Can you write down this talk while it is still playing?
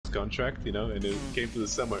contract, you know, and it came to the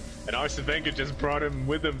summer. And Arsene Wenger just brought him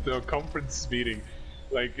with him to a conference meeting,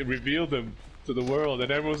 like revealed him to the world,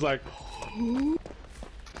 and everyone was like, he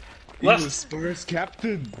was Spurs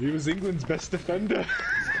captain. He was England's best defender.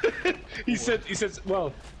 he says,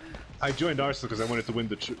 well, I joined Arsenal because I wanted to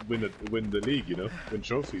win the league, you know, win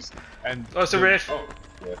trophies. And oh, it's a Wraith. Oh,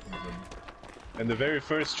 yeah. And the very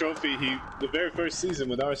first trophy, the very first season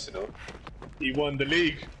with Arsenal, he won the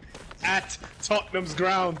league at Tottenham's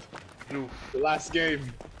ground. The last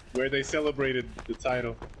game where they celebrated the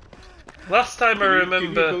title. Last time I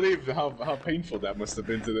remember. Can you believe how painful that must have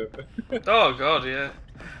been to them? Oh god, yeah.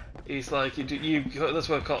 He's like, that's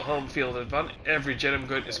what I call home field advantage. Every gen I'm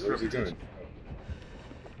going to script.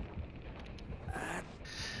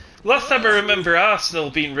 Last time I remember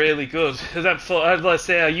Arsenal being really good, let's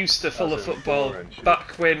say I used to follow football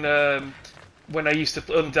back when I used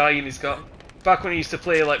to Undying he's got. Back when I used to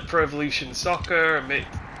play like Pro Evolution Soccer and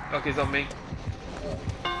okay, he's on me.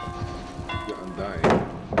 Yeah, Undying.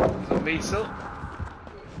 He's on me still.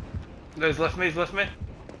 No, he's left me,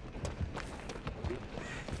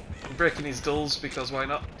 I'm breaking his dulls because why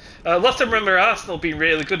not? Last time I remember Arsenal being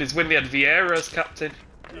really good is when they had Vieira as captain.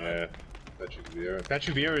 Yeah.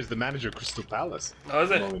 Patrick Vieira is the manager of Crystal Palace. Oh, is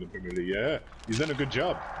it? In the Premier League. Yeah, he's done a good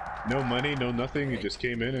job. No money, no nothing. He just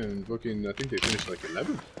came in and fucking. I think they finished like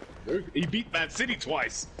 11th. He beat Man City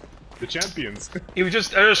twice, the champions. I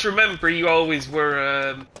just remember you always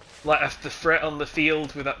were like the threat on the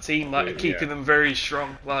field with that team, like keeping them very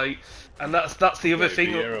strong. Like, and that's the other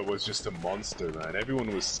thing. Vieira was just a monster, man.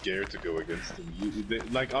 Everyone was scared to go against him.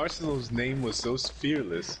 Like Arsenal's name was so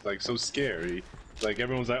fearless, like so scary. Like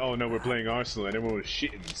everyone's like, oh no, we're playing Arsenal, and everyone was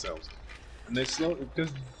shitting themselves. And they slowly,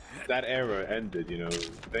 because that era ended, you know,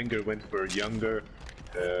 Wenger went for younger,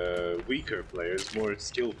 weaker players, more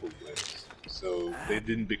skillful players. So they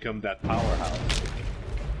didn't become that powerhouse.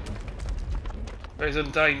 There's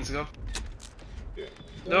Undying's gone. Yeah.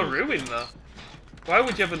 No Ruin though. Why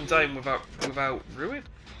would you have Undying without Ruin?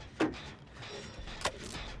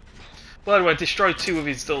 Well, anyway, I destroyed 2 of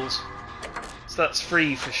his dulls, so that's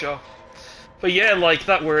 3 for sure. But yeah, like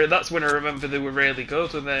that's when I remember they were really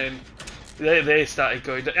good, and then they started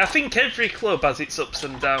going down. I think every club has its ups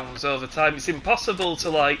and downs over time. It's impossible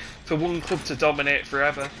to for one club to dominate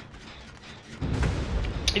forever.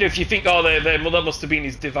 You know, if you think, oh, that must have been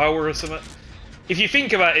his Devour or something. If you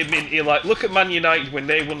think about it, Minty, like look at Man United when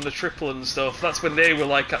they won the triple and stuff. That's when they were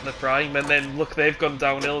like at the prime, and then look, they've gone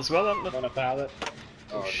downhill as well, haven't they? On a pallet.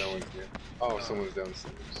 Oh, no one's here. Oh, someone's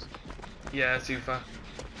downstairs. Yeah, too far.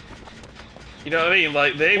 You know what I mean?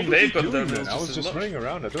 Like they've gone downhill. I was just running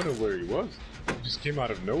around. I don't know where he was. He just came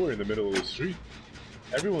out of nowhere in the middle of the street.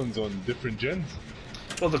 Everyone's on different gens.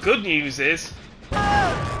 Well, the good news is,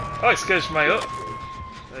 oh, it scares my up.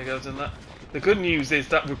 There you go, done that. The good news is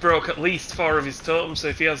that we broke at least 4 of his totems. So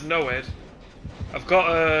if he has no head, I've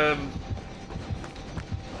got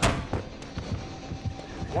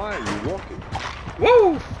Why are you walking?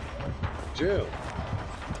 Woo! Jill.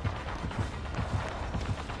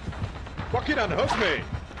 Fucking unhook me!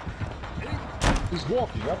 He's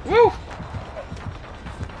walking up. Woo!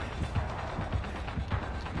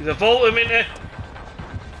 He's a vault him in there.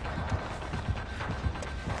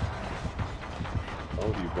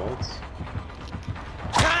 Oh, he vaults.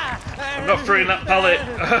 I'm not throwing that pallet.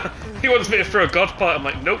 He wants me to throw a god part. I'm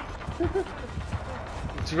like, nope.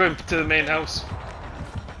 Let's go to the main house.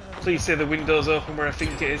 Please say the window's open where I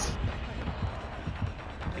think it is.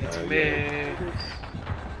 It's me. Yeah.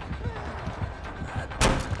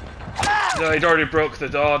 No, he'd already broke the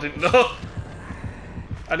door, didn't know.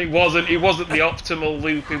 And it wasn't the optimal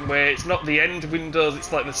looping way. It's not the end windows,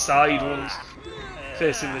 it's like the side ones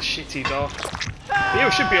facing the shitty door. But yeah,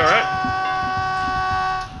 we should be alright.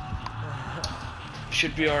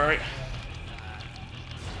 Should be alright.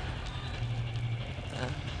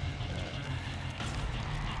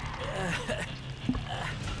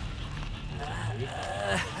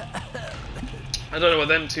 I don't know what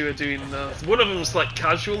them 2 are doing though. One of them's like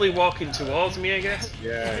casually walking towards me, I guess.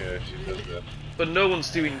 Yeah, she does that. But no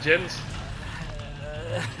one's doing gens.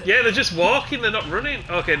 Yeah, they're just walking, they're not running.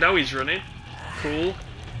 Okay, now he's running. Cool.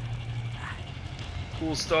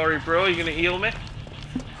 Cool story, bro. You gonna heal me?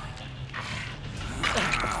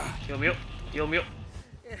 Heal me up. Heal me up.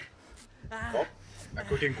 Oh, I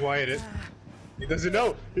quick and quiet it. He doesn't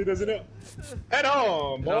know. He doesn't know. Head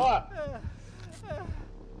on, boy. No.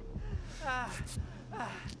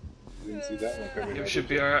 Didn't see that one coming. It should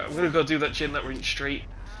be alright. I'm gonna go do that gen that went straight.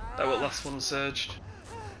 That was last one surged.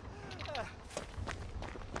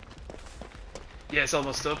 Yeah, it's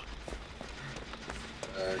almost done.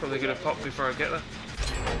 Probably gonna pop before I get there.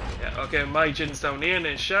 Yeah. Okay, my Jin's down here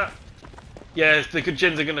near shot. Yeah, the good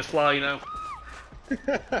Jins are gonna fly now.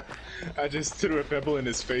 I just threw a pebble in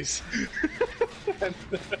his face.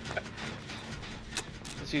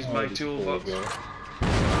 Let's use my toolbox.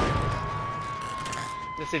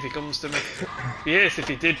 Let's see if he comes to me. Yes, if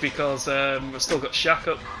he did, because I've still got Shack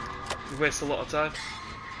up. We waste a lot of time.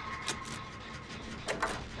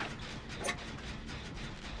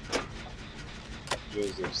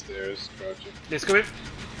 Joe's upstairs, crouching. Let's go in.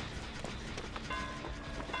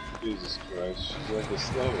 Jesus Christ, she's like the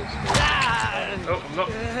slowest. Oh, I'm not.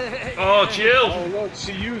 Oh, Jill! Oh, look,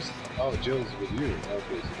 she used. Oh, Jill's with you.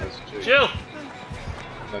 Okay, so that's Jake. Jill!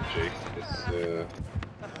 Not Jake, it's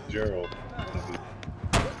Gerald.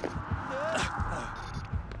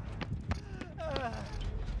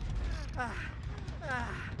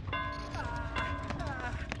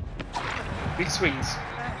 Big swings.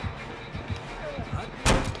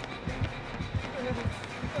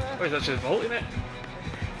 Oh, he's actually vaulting it.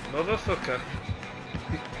 Motherfucker.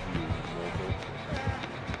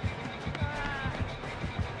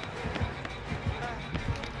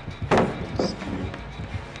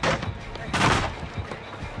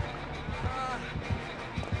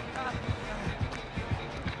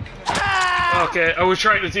 Okay, I was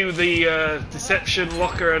trying to do the deception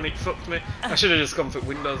locker and it fucked me. I should have just gone for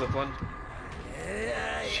windows, I planned.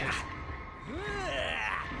 Shit.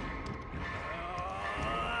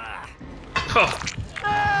 Oh.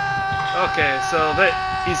 Okay, so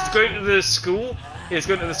he's going to the school. He's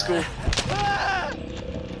going to the school.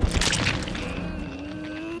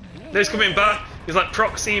 He's coming back. He's like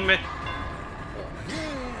proxying me.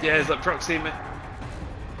 Yeah, he's like proxying me.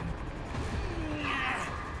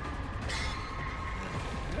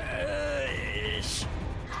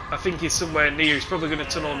 I think he's somewhere near. He's probably going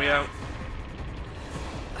to tunnel me out.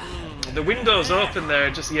 The window's open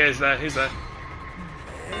there. Just yeah, he's there. He's there.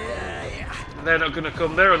 They're not going to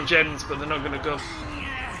come. They're on gens, but they're not going to come.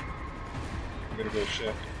 I'm gonna go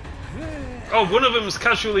check. Oh, one of them's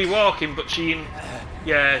casually walking, but she's in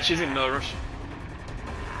no rush.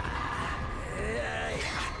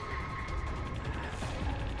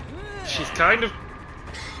 She's kind of.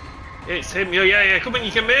 It's him. Yeah. Come on,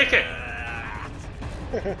 you can make it.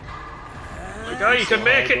 Okay, you can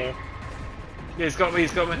make it. Yeah, he's got me.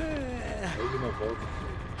 He's a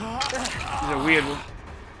weird one.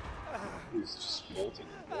 He's just molting.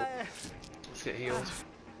 Let's get healed.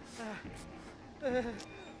 That's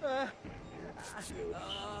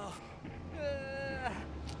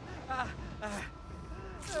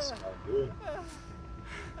not good.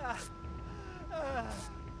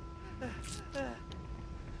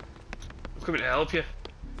 I'm coming to help you.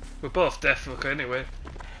 We're both deaf fuck anyway.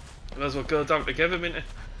 Might as well go down together, minute.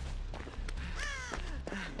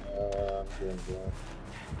 I'm going down.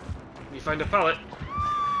 You find a pallet?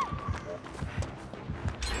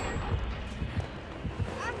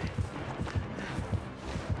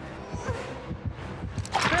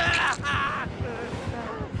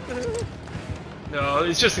 No,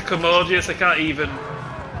 it's just a commodious, I can't even...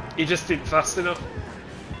 He just didn't fast enough.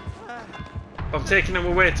 I'm taking him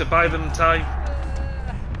away to buy them time.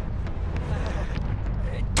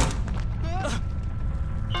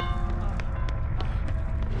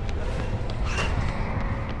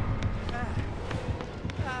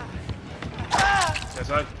 That's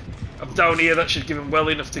fine. I'm down here, that should give him well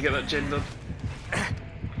enough to get that gin done.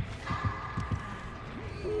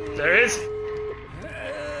 There it is.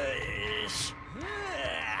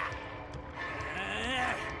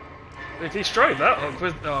 They destroyed that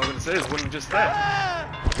hook. Oh, I'm going to say there's one just there.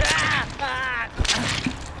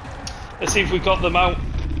 Let's see if we got them out.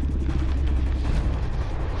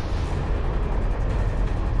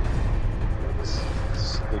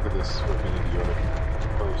 Look at this fucking idiotic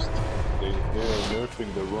post. They're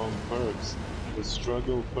nerfing the wrong perks. The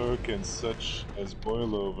struggle perk and such as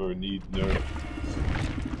boilover need nerf.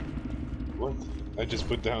 What? I just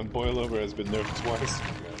put down boilover has been nerfed twice.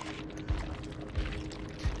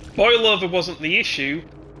 Boilover wasn't the issue.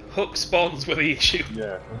 Hook spawns were the issue.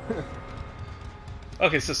 Yeah.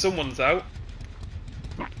 Okay, so someone's out.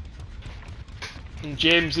 And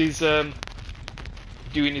James is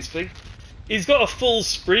doing his thing. He's got a full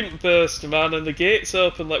sprint burst, man, and the gate's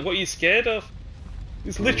open. Like, what are you scared of?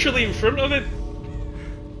 He's literally in front of him.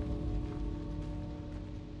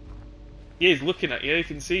 Yeah, he's looking at you. You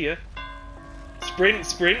can see you. Sprint,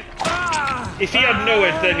 sprint. If he had no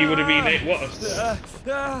head, then he would have been it. What?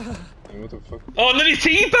 What the fuck? Oh, and then he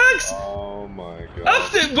teabags. Oh my god.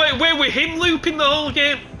 After where were him looping the whole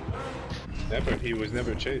game? Never. He was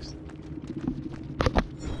never chased.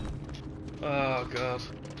 Oh god.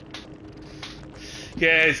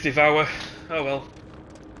 Yeah, it's Devour. Oh well.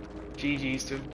 GG's to him.